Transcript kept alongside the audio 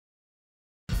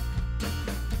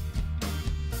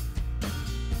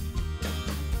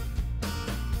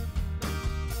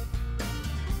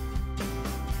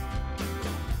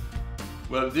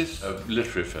Well, this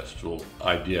literary festival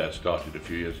idea started a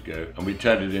few years ago, and we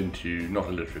turned it into not a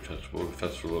literary festival, a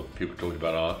festival of people talking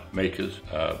about art, makers,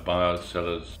 buyers,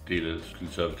 sellers, dealers,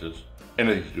 conservators,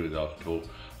 anything to do with art at all,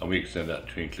 and we extend that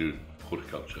to include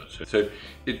horticulture. So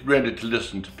it's really to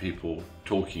listen to people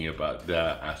talking about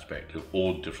their aspect of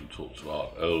all different sorts of art,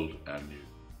 old and new.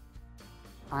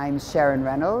 I'm Sharon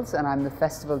Reynolds and I'm the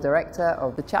Festival Director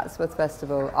of the Chatsworth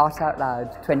Festival Art Out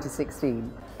Loud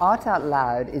 2016. Art Out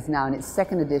Loud is now in its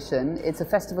second edition. It's a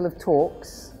festival of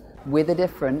talks with a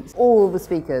difference. All the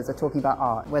speakers are talking about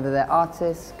art, whether they're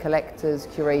artists, collectors,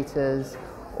 curators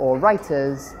or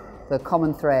writers. The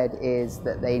common thread is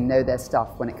that they know their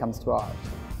stuff when it comes to art.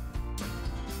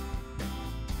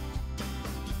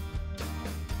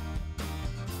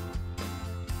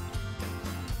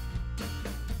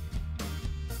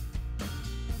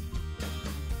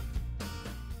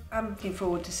 I'm looking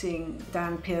forward to seeing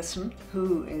Dan Pearson,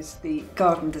 who is the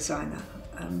garden designer,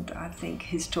 and I think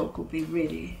his talk will be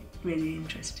really, really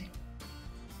interesting.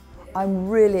 I'm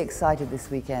really excited this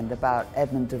weekend about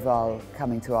Edmund Duval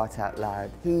coming to Art Out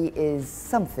Loud. He is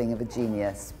something of a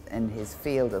genius in his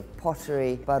field of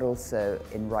pottery, but also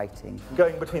in writing.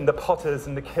 Going between the potters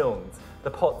and the kilns,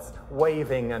 the pots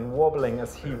waving and wobbling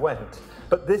as he went.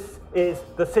 But this is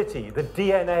the city, the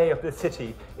DNA of the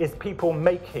city is people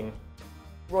making.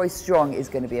 Roy Strong is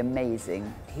going to be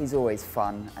amazing. He's always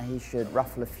fun and he should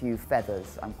ruffle a few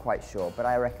feathers, I'm quite sure, but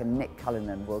I reckon Nick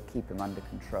Cullinan will keep him under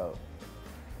control.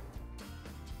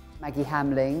 Maggie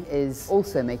Hamling is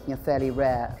also making a fairly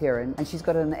rare appearance, and she's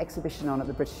got an exhibition on at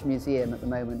the British Museum at the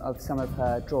moment of some of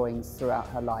her drawings throughout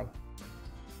her life.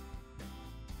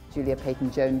 Julia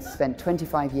Peyton-Jones spent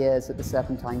 25 years at the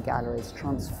Serpentine Galleries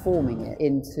transforming it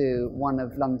into one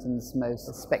of London's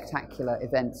most spectacular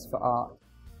events for art.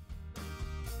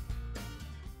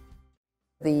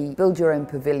 The Build Your Own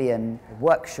Pavilion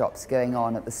workshops going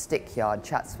on at the Stickyard,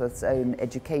 Chatsworth's own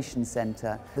education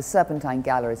centre. The Serpentine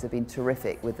Galleries have been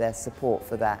terrific with their support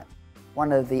for that.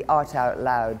 One of the Art Out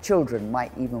Loud children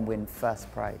might even win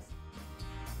first prize.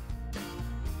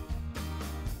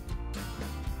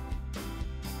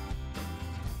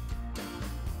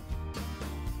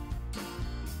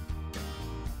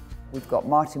 We've got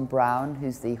Martin Brown,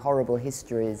 who's the Horrible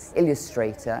Histories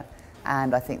illustrator,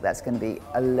 and I think that's going to be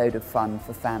a load of fun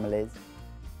for families.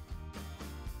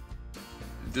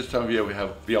 This time of year we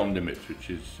have Beyond Limits, which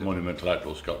is a monumental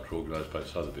outdoor sculpture organised by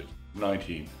Sotheby's.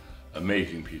 19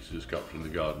 amazing pieces of sculpture in the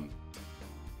garden.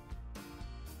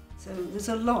 So there's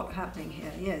a lot happening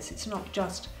here, yes, it's not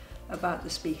just about the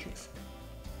speakers.